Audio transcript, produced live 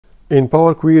In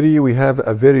Power Query, we have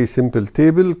a very simple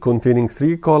table containing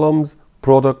 3 columns: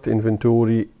 product,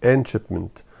 inventory, and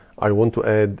shipment. I want to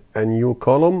add a new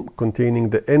column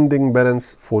containing the ending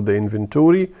balance for the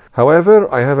inventory.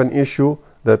 However, I have an issue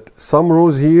that some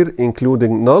rows here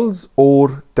including nulls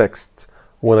or text.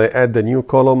 When I add the new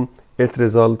column, it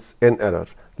results in error.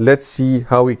 Let's see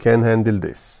how we can handle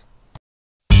this.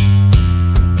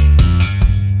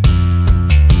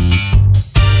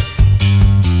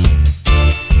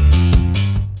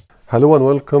 Hello and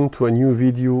welcome to a new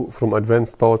video from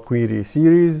Advanced Power Query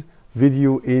series,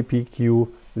 video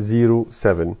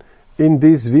APQ07. In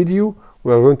this video,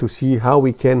 we are going to see how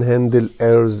we can handle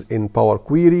errors in Power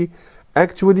Query.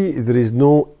 Actually, there is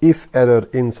no if error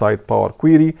inside Power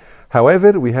Query.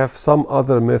 However, we have some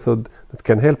other method that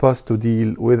can help us to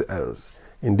deal with errors.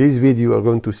 In this video, we are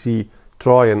going to see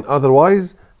try and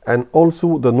otherwise, and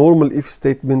also the normal if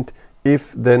statement,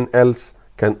 if then else,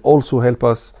 can also help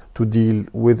us to deal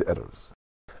with errors.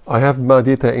 I have my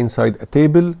data inside a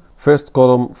table. First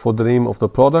column for the name of the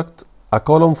product, a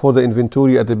column for the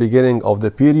inventory at the beginning of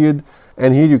the period,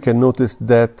 and here you can notice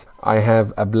that I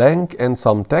have a blank and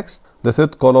some text. The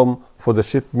third column for the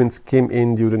shipments came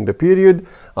in during the period.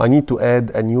 I need to add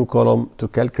a new column to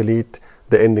calculate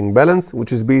the ending balance,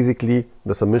 which is basically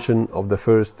the summation of the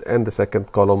first and the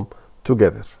second column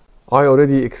together. I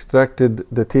already extracted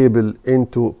the table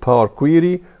into Power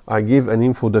Query. I give a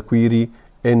name for the query,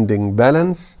 ending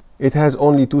balance. It has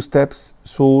only 2 steps,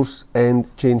 source and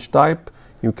change type.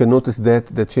 You can notice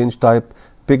that the change type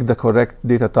picked the correct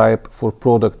data type for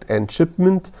product and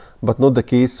shipment, but not the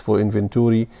case for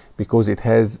inventory because it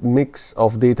has mix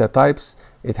of data types.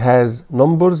 It has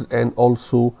numbers and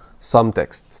also some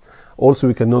text. Also,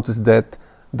 we can notice that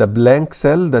the blank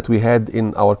cell that we had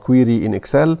in our query in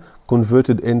Excel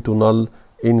converted into null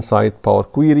inside Power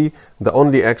Query. The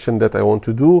only action that I want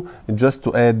to do is just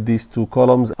to add these 2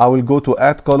 columns. I will go to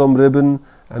add column ribbon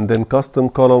and then custom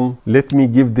column. Let me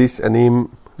give this a name,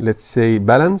 let's say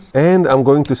balance, and I'm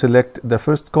going to select the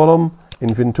first column,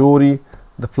 inventory,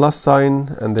 the plus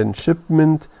sign, and then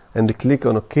shipment, and click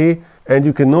on OK. And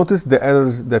you can notice the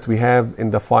errors that we have in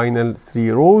the final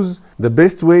 3 rows. The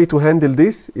best way to handle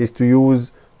this is to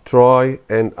use try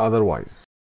and otherwise.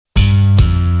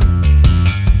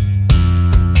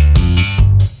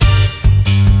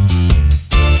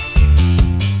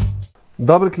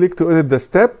 Double click to edit the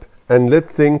step, and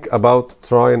let's think about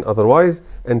try and otherwise,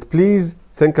 and please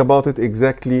think about it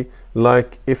exactly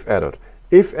like if error.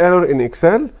 If error in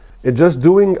Excel is just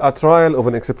doing a trial of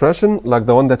an expression like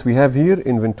the one that we have here,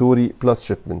 inventory plus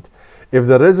shipment. If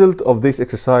the result of this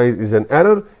exercise is an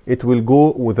error, it will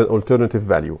go with an alternative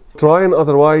value. Try and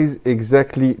otherwise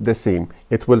exactly the same.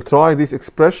 It will try this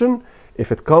expression. If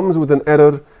it comes with an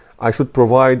error, I should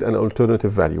provide an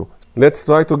alternative value. Let's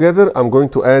try together. I'm going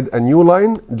to add a new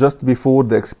line just before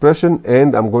the expression,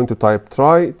 and I'm going to type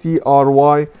try,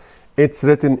 T-R-Y. It's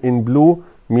written in blue,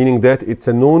 meaning that it's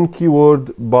a known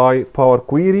keyword by Power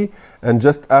Query. And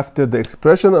just after the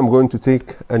expression, I'm going to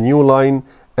take a new line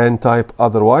and type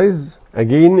otherwise.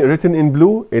 Again, written in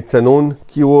blue, it's a known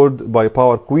keyword by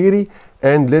Power Query.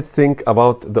 And let's think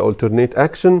about the alternate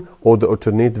action or the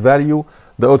alternate value.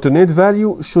 The alternate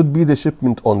value should be the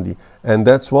shipment only. And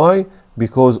that's why,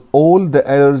 because all the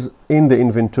errors in the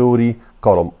inventory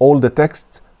column, all the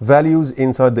text values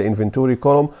inside the inventory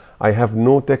column, I have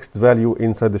no text value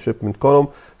inside the shipment column.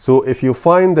 So if you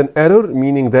find an error,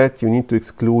 meaning that you need to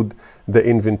exclude the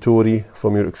inventory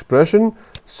from your expression.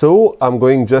 So I'm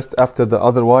going just after the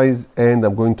otherwise, and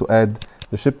I'm going to add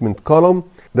the shipment column.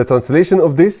 The translation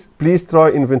of this, please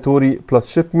try inventory plus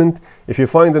shipment. If you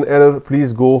find an error,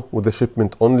 please go with the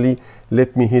shipment only.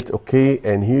 Let me hit OK,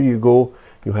 and here you go.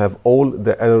 You have all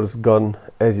the errors gone,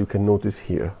 as you can notice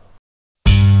here.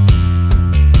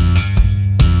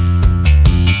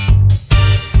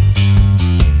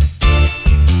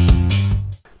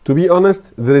 To be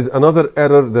honest, there is another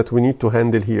error that we need to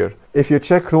handle here. If you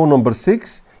check row number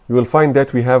 6, you will find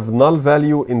that we have null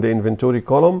value in the inventory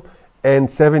column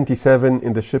and 77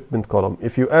 in the shipment column.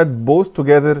 If you add both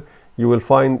together, you will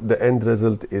find the end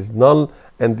result is null,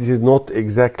 and this is not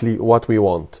exactly what we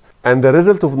want. And the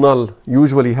result of null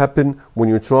usually happen when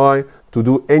you try to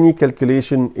do any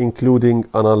calculation including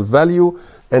a null value.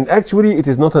 And actually, it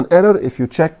is not an error if you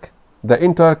check the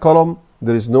entire column.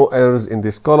 There is no errors in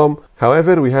this column.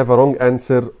 However, we have a wrong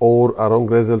answer or a wrong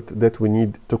result that we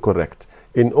need to correct.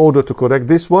 In order to correct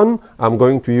this one, I'm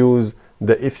going to use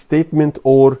the if statement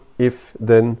or if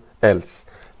then else.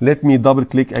 Let me double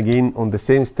click again on the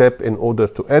same step in order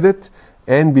to edit.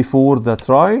 And before the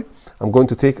try, I'm going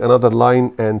to take another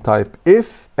line and type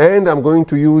if, and I'm going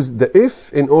to use the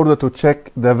if in order to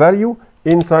check the value.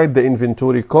 inside the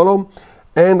inventory column,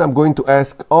 and I'm going to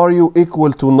ask, are you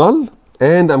equal to null?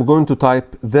 And I'm going to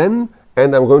type then,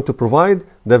 and I'm going to provide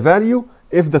the value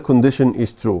if the condition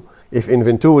is true. If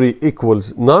inventory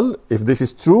equals null, if this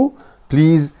is true,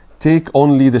 please take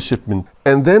only the shipment.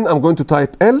 And then I'm going to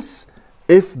type else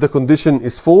if the condition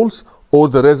is false or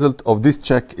the result of this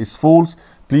check is false.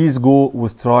 Please go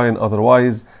with try and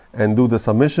otherwise and do the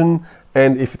submission.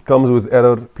 And if it comes with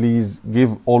error, please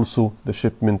give also the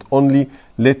shipment only.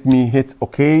 Let me hit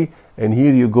OK, and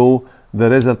here you go. The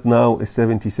result now is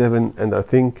 77, and I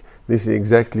think this is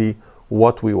exactly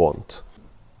what we want.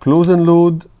 Close and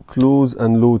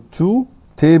load to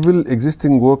table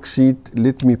existing worksheet.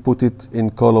 Let me put it in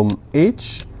column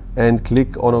H and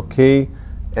click on OK,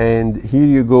 and here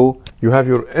you go. You have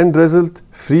your end result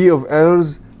free of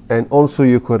errors, and also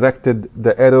you corrected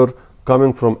the error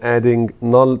coming from adding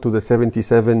null to the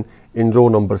 77 in row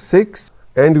number 6.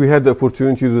 And we had the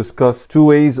opportunity to discuss 2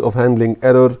 ways of handling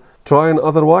error: try and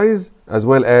otherwise, as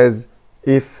well as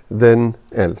if then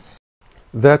else.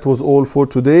 That was all for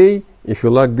today. If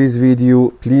you like this video,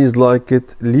 please like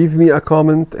it, leave me a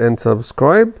comment and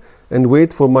subscribe, and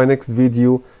wait for my next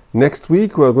video. Next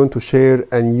week we are going to share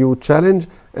a new challenge,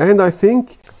 and I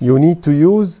think you need to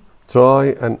use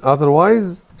try and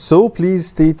otherwise. So please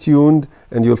stay tuned,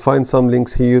 and you'll find some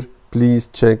links here. Please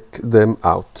check them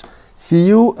out. See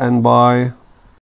you and bye.